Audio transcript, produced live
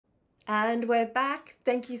And we're back.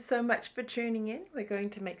 Thank you so much for tuning in. We're going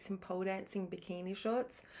to make some pole dancing bikini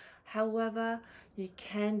shorts. However, you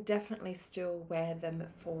can definitely still wear them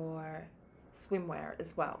for swimwear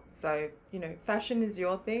as well. So, you know, fashion is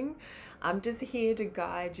your thing. I'm just here to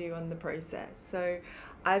guide you on the process. So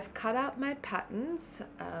I've cut out my patterns,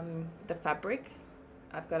 the fabric.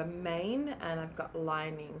 I've got a main and I've got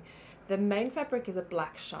lining. The main fabric is a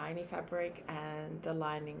black shiny fabric and the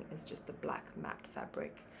lining is just a black matte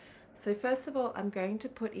fabric. So first of all, I'm going to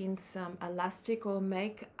put in some elastic or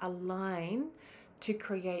make a line to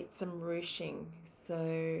create some ruching.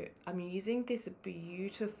 So I'm using this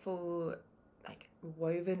beautiful like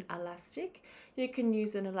woven elastic. You can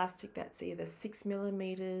use an elastic that's either 6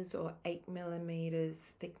 millimeters or 8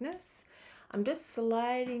 millimeters thickness. I'm just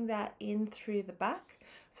sliding that in through the back.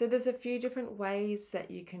 So there's a few different ways that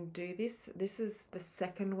you can do this. This is the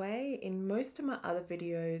second way. In most of my other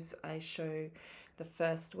videos, I show the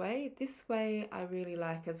first way. This way I really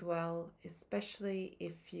like as well, especially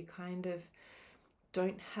if you kind of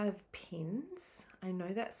don't have pins. I know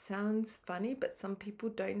that sounds funny, but some people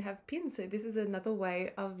don't have pins. So this is another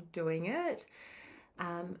way of doing it.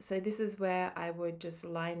 So this is where I would just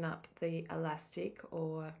line up the elastic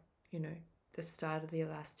or, you know, the start of the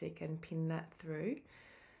elastic and pin that through.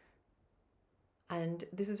 And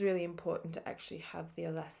this is really important to actually have the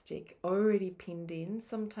elastic already pinned in.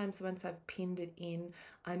 Sometimes once I've pinned it in,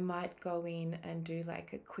 I might go in and do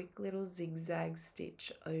like a quick little zigzag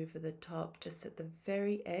stitch over the top, just at the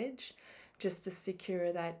very edge, just to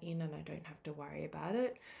secure that in and I don't have to worry about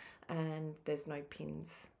it. And there's no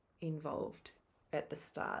pins involved at the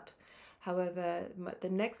start. However, the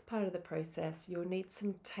next part of the process, you'll need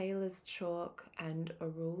some tailor's chalk and a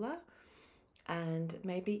ruler, and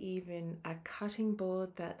maybe even a cutting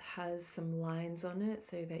board that has some lines on it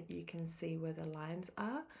so that you can see where the lines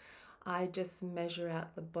are. I just measure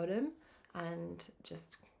out the bottom and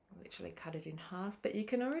just literally cut it in half, but you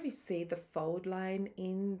can already see the fold line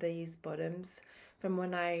in these bottoms from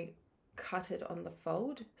when I cut it on the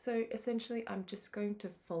fold. So essentially I'm just going to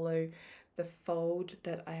follow the fold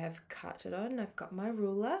that I have cut it on. I've got my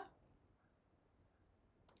ruler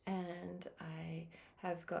and I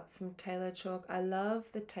have got some tailor chalk. I love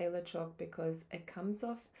the tailor chalk because it comes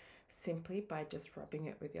off simply by just rubbing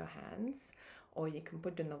it with your hands, or you can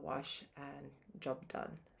put it in the wash and job done.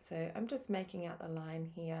 So I'm just making out the line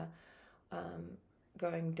here,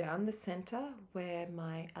 going down the center where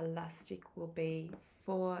my elastic will be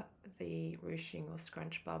for the ruching or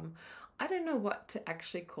scrunch bum. I don't know what to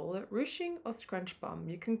actually call it, ruching or scrunch bum.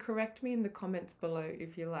 You can correct me in the comments below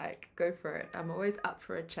if you like. Go for it. I'm always up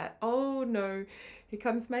for a chat. Oh no, here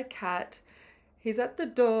comes my cat. He's at the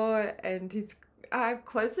door and I've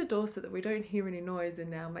closed the door so that we don't hear any noise,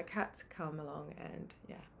 and now my cat's come along and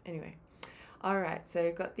yeah, anyway. All right, so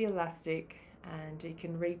I've got the elastic and you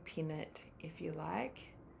can repin it if you like.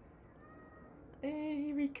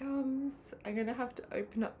 Here he comes. I'm gonna have to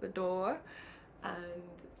open up the door and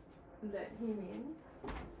let him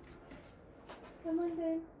in. Come on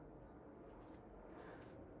then.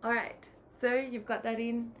 All right, so you've got that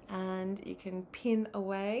in and you can pin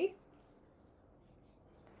away.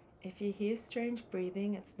 If you hear strange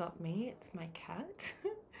breathing, it's not me, it's my cat.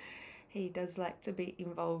 He does like to be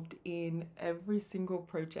involved in every single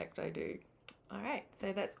project I do. All right,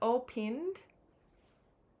 so that's all pinned.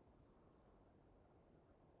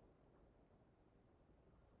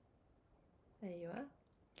 There you are.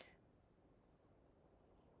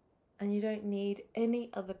 And you don't need any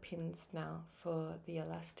other pins now for the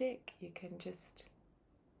elastic. You can just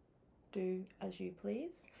do as you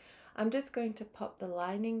please. I'm just going to pop the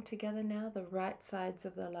lining together now, the right sides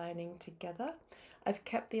of the lining together. I've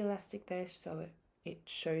kept the elastic there so it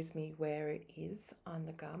shows me where it is on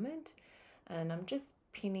the garment. And I'm just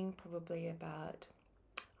pinning probably about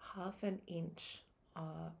half an inch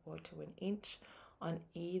or to an inch on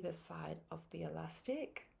either side of the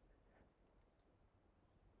elastic.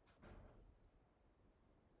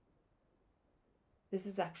 This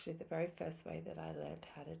is actually the very first way that I learned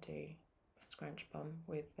how to do a scrunch bum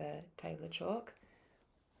with the tailor chalk.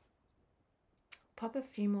 Pop a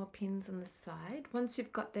few more pins on the side. Once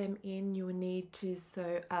you've got them in, you will need to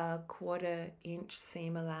sew a 1/4 inch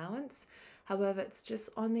seam allowance. However, it's just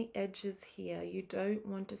on the edges here. You don't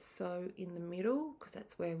want to sew in the middle because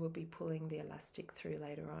that's where we'll be pulling the elastic through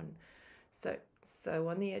later on. So sew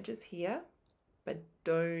on the edges here, but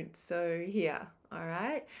don't sew here. All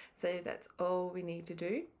right, so that's all we need to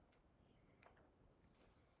do.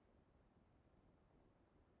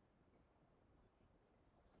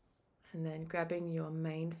 And then grabbing your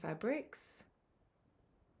main fabrics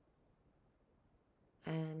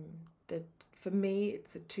and the for me,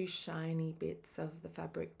 it's the two shiny bits of the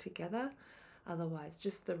fabric together. Otherwise,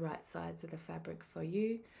 just the right sides of the fabric for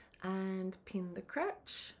you. And pin the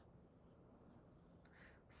crotch.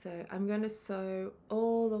 So I'm going to sew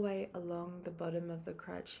all the way along the bottom of the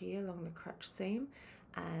crotch here, along the crotch seam,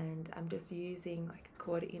 and I'm just using like a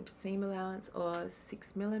 1/4 inch seam allowance or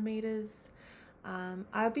 6 millimeters.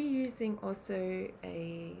 I'll be using also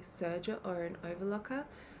a serger or an overlocker.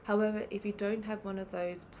 However, if you don't have one of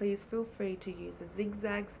those, please feel free to use a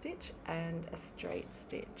zigzag stitch and a straight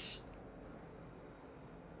stitch.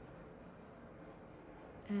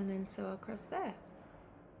 And then sew across there.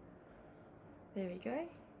 There we go.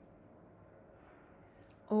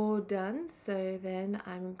 All done. So then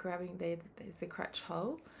I'm grabbing there's the crotch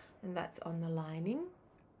hole, and that's on the lining.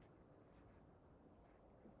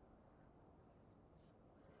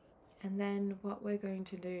 And then what we're going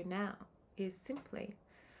to do now is simply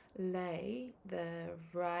lay the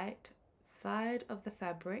right side of the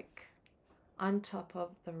fabric on top of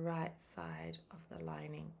the right side of the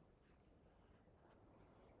lining.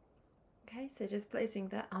 Okay, so just placing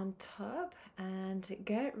that on top and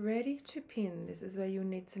get ready to pin. This is where you'll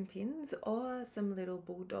need some pins or some little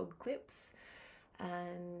bulldog clips,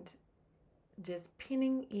 and just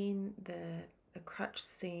pinning in the crotch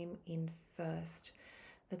seam in first.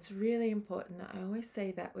 That's really important. I always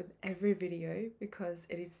say that with every video because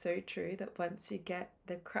it is so true that once you get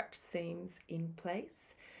the crotch seams in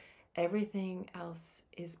place, everything else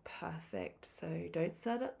is perfect. So don't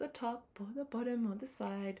start at the top or the bottom or the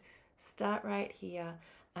side. Start right here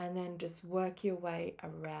and then just work your way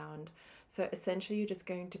around. So essentially you're just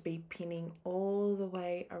going to be pinning all the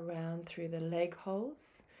way around through the leg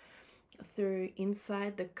holes, through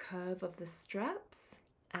inside the curve of the straps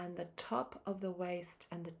and the top of the waist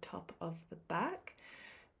and the top of the back.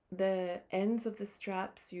 The ends of the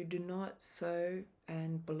straps you do not sew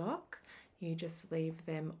and block, you just leave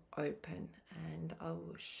them open, and I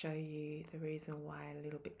will show you the reason why a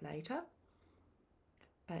little bit later.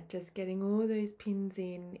 But just getting all those pins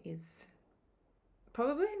in is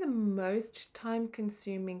probably the most time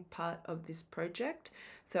consuming part of this project,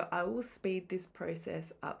 so I will speed this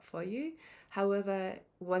process up for you. However,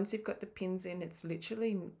 once you've got the pins in, it's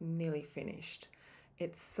literally nearly finished.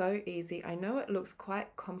 It's so easy. I know it looks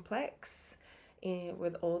quite complex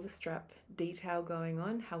with all the strap detail going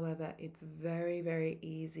on. However, it's very, very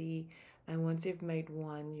easy. And once you've made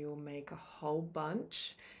one, you'll make a whole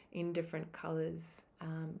bunch in different colors.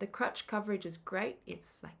 The crotch coverage is great.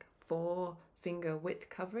 It's like 4-finger width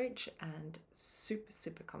coverage and super,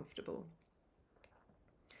 super comfortable.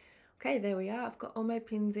 Okay, there we are. I've got all my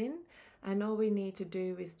pins in, and all we need to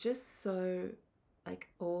do is just sew like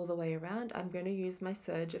all the way around. I'm going to use my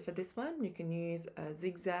serger for this one. You can use a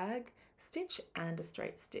zigzag stitch and a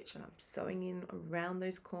straight stitch, and I'm sewing in around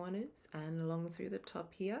those corners and along through the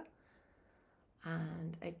top here,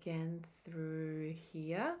 and again through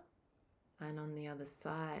here, and on the other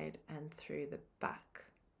side and through the back.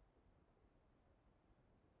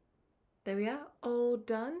 There we are, all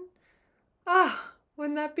done.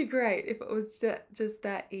 Wouldn't that be great if it was just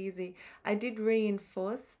that easy? I did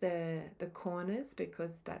reinforce the corners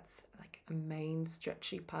because that's like a main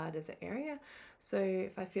stretchy part of the area. So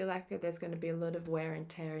if I feel like there's going to be a lot of wear and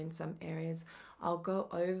tear in some areas, I'll go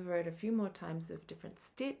over it a few more times with different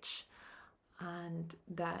stitch, and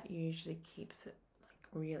that usually keeps it like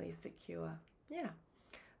really secure. Yeah.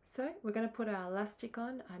 So we're going to put our elastic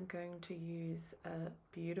on. I'm going to use a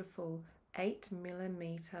beautiful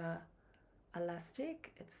 8mm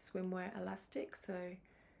elastic. It's a swimwear elastic, so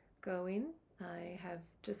go in. I have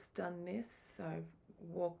just done this, so I've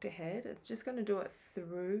walked ahead. It's just going to do it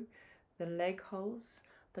through the leg holes,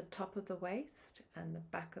 the top of the waist and the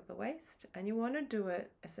back of the waist, and you want to do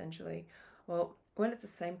it essentially, well, when it's the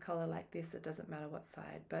same color like this, it doesn't matter what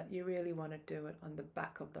side, but you really want to do it on the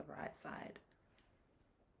back of the right side.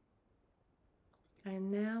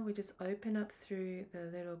 And now we just open up through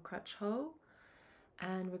the little crotch hole,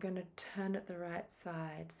 and we're going to turn it the right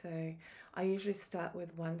side. So I usually start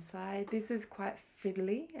with one side. This is quite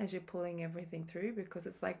fiddly as you're pulling everything through, because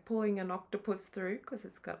it's like pulling an octopus through, because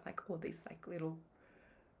it's got like all these like little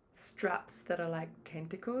straps that are like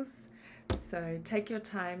tentacles. So take your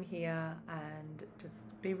time here and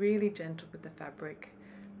just be really gentle with the fabric,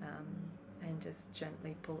 and just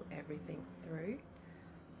gently pull everything through.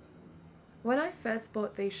 When I first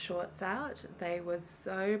bought these shorts out, they were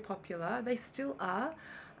so popular. They still are,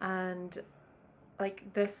 and like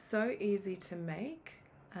they're so easy to make,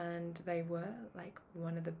 and they were like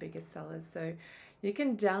one of the biggest sellers. So you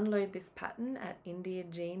can download this pattern at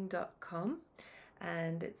indiajean.com,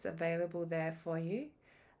 and it's available there for you.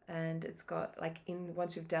 and it's got like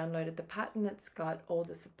once you've downloaded the pattern, it's got all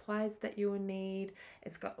the supplies that you will need.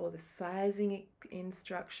 It's got all the sizing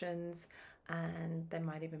instructions, and there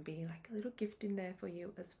might even be like a little gift in there for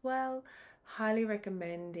you as well. Highly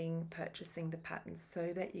recommending purchasing the pattern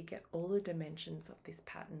so that you get all the dimensions of this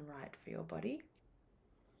pattern right for your body.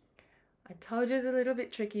 I told you it's a little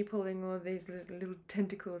bit tricky pulling all these little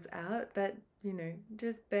tentacles out, but you know,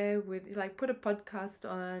 just bear with, like put a podcast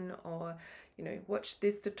on, or you know, watch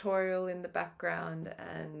this tutorial in the background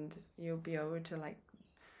and you'll be able to like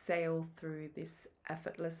sail through this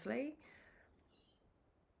effortlessly.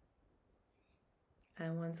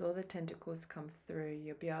 And once all the tentacles come through,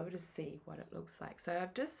 you'll be able to see what it looks like. So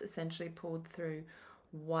I've just essentially pulled through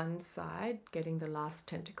one side, getting the last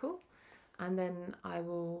tentacle, and then I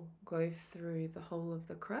will go through the whole of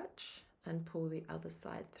the crutch and pull the other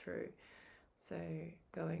side through. So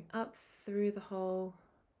going up through the hole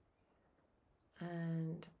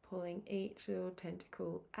and pulling each little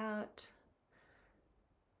tentacle out.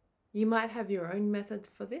 You might have your own method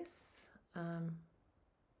for this.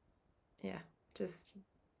 Yeah, just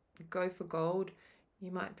go for gold.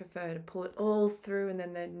 You might prefer to pull it all through and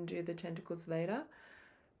then do the tentacles later.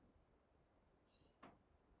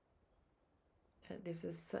 This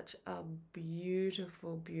is such a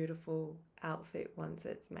beautiful, beautiful outfit once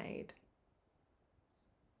it's made.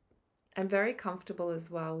 And very comfortable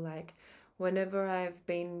as well. Like whenever I've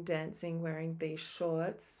been dancing wearing these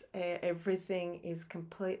shorts, everything is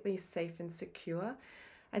completely safe and secure.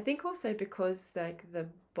 I think also because like the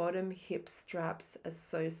bottom hip straps are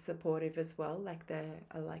so supportive as well, like they're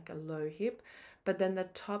like a low hip, but then the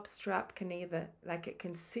top strap can either, like it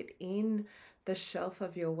can sit in the shelf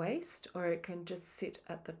of your waist, or it can just sit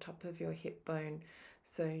at the top of your hip bone.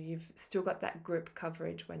 So you've still got that grip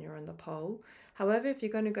coverage when you're on the pole. However, if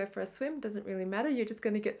you're going to go for a swim, doesn't really matter. You're just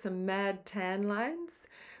going to get some mad tan lines,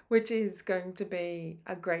 which is going to be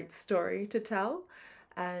a great story to tell.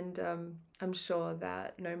 And I'm sure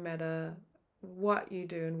that no matter what you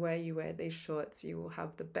do and where you wear these shorts, you will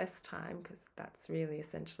have the best time, because that's really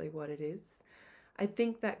essentially what it is. I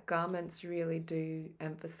think that garments really do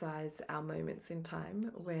emphasize our moments in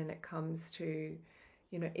time when it comes to,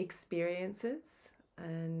 you know, experiences.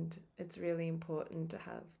 And it's really important to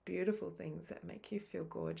have beautiful things that make you feel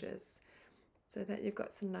gorgeous so that you've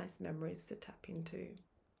got some nice memories to tap into.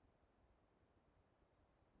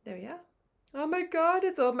 There we are. Oh my God,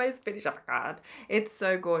 it's almost finished. Oh my God, it's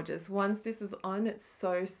so gorgeous. Once this is on, it's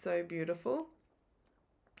so, so beautiful.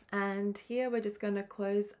 And here we're just going to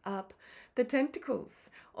close up the tentacles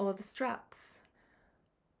or the straps.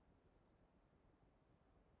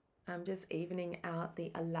 I'm just evening out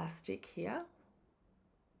the elastic here.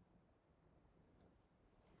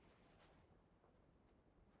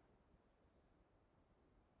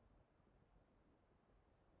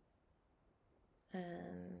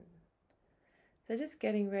 And so just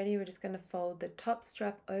getting ready, we're just going to fold the top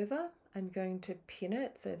strap over. I'm going to pin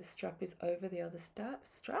it so the strap is over the other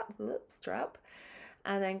strap,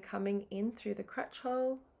 and then coming in through the crutch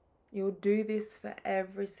hole. You'll do this for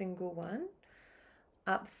every single one.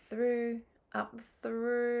 Up through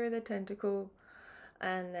the tentacle,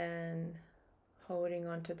 and then holding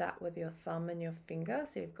onto that with your thumb and your finger,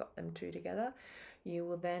 so you've got them two together. You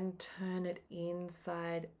will then turn it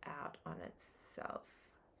inside out on itself.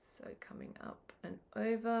 So coming up and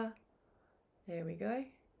over, there we go.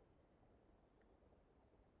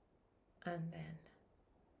 And then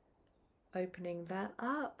opening that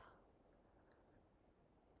up.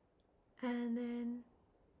 And then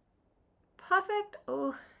perfect.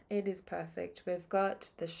 Oh, it is perfect. We've got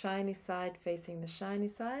the shiny side facing the shiny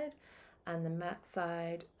side and the matte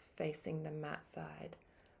side facing the matte side.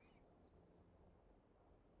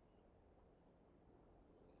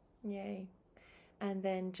 Yay. And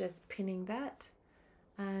then just pinning that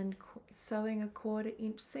and sewing a 1/4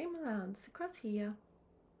 inch seam allowance across here.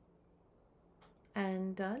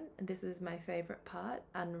 And done. This is my favorite part,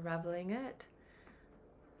 unraveling it.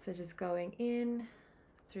 So just going in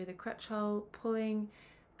through the crutch hole, pulling,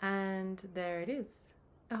 and there it is.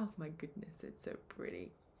 Oh my goodness, it's so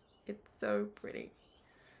pretty. It's so pretty.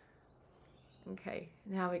 Okay,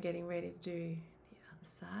 now we're getting ready to do the other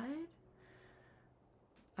side.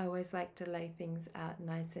 I always like to lay things out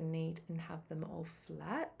nice and neat and have them all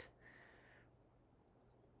flat.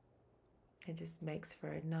 It just makes for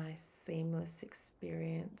a nice seamless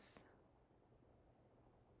experience.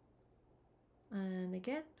 And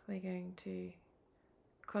again, we're going to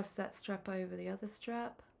cross that strap over the other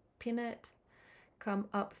strap, pin it, come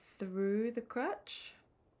up through the crutch,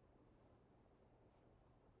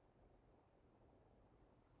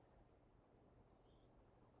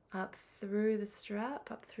 up through the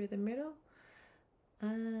strap, up through the middle,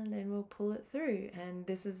 and then we'll pull it through. And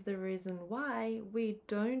this is the reason why we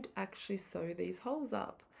don't actually sew these holes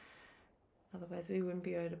up. Otherwise we wouldn't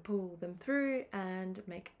be able to pull them through and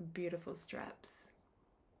make beautiful straps.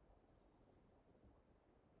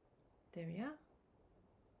 There we are.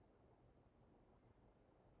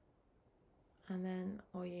 And then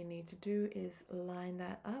all you need to do is line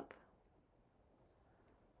that up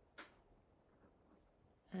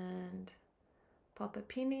and pop a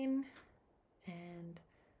pin in and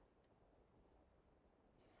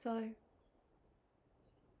sew.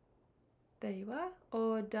 There you are,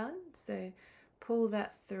 all done. So pull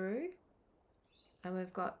that through, and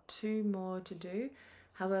we've got 2 more to do.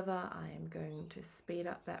 However, I am going to speed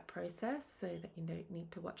up that process so that you don't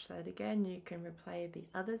need to watch that again. You can replay the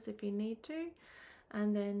others if you need to,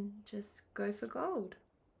 and then just go for gold.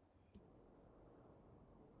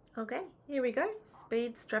 Okay, here we go.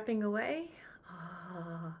 Speed strapping away.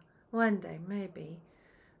 Ah, one day maybe.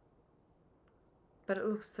 But it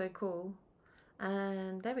looks so cool.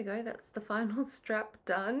 And there we go, that's the final strap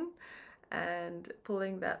done. And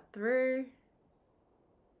pulling that through.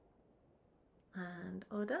 And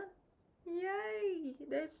all done. Yay!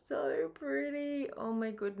 They're so pretty. Oh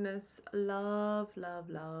my goodness. Love, love,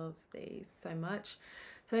 love these so much.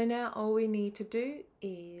 So now all we need to do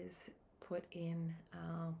is put in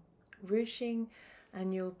our ruching,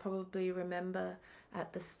 and you'll probably remember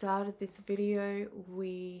at the start of this video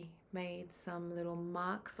we made some little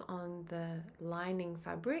marks on the lining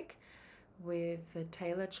fabric with the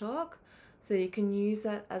tailor chalk, so you can use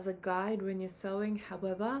that as a guide when you're sewing.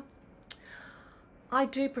 However, I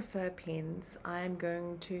do prefer pins. I'm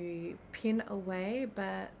going to pin away,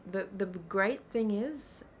 but the great thing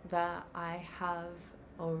is that I have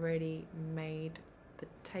already made the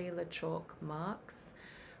tailor chalk marks,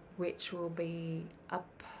 which will be a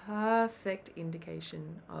perfect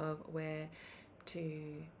indication of where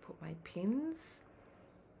to put my pins.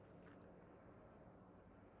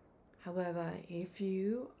 However, if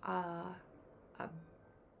you are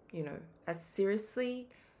a seriously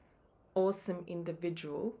awesome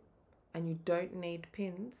individual and you don't need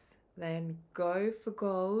pins, then go for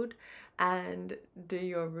gold and do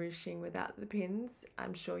your ruching without the pins.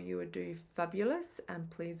 I'm sure you would do fabulous, and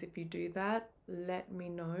please, if you do that, let me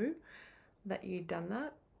know that you've done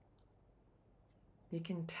that. You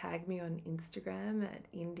can tag me on Instagram at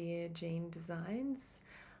India Jean Designs,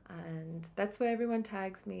 and that's where everyone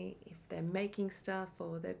tags me if they're making stuff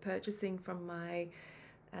or they're purchasing from my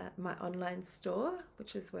online store,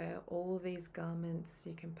 which is where all these garments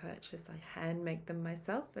you can purchase. I hand make them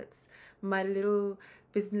myself. It's my little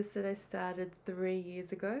business that I started 3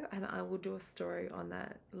 years ago, and I will do a story on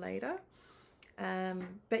that later.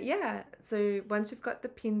 But yeah, so once you've got the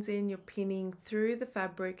pins in, you're pinning through the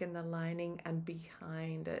fabric and the lining and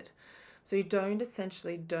behind it. So you don't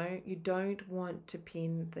want to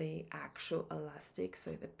pin the actual elastic,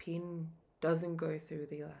 so the pin doesn't go through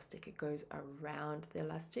the elastic, it goes around the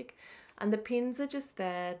elastic, and the pins are just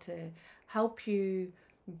there to help you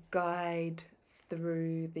guide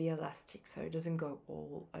through the elastic so it doesn't go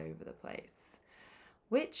all over the place,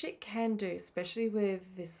 which it can do, especially with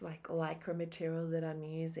this like lycra material that I'm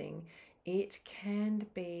using. It can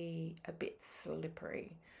be a bit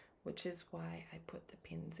slippery, which is why I put the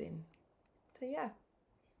pins in. So yeah.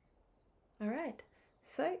 All right,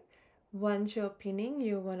 so once you're pinning,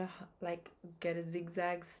 you want to like get a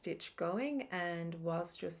zigzag stitch going, and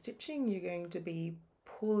whilst you're stitching, you're going to be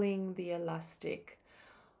pulling the elastic,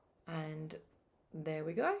 and there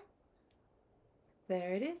we go.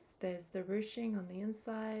 There it is. There's the ruching on the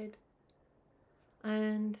inside,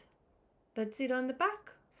 and that's it on the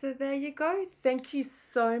back. So there you go. Thank you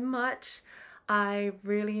so much. I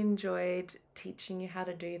really enjoyed teaching you how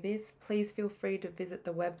to do this. Please feel free to visit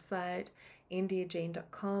the website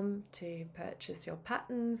indiajean.com to purchase your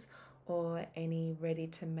patterns or any ready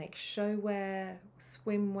to make showwear,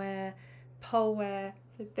 swimwear, polewear.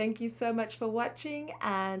 So thank you so much for watching,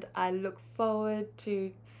 and I look forward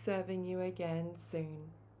to serving you again soon.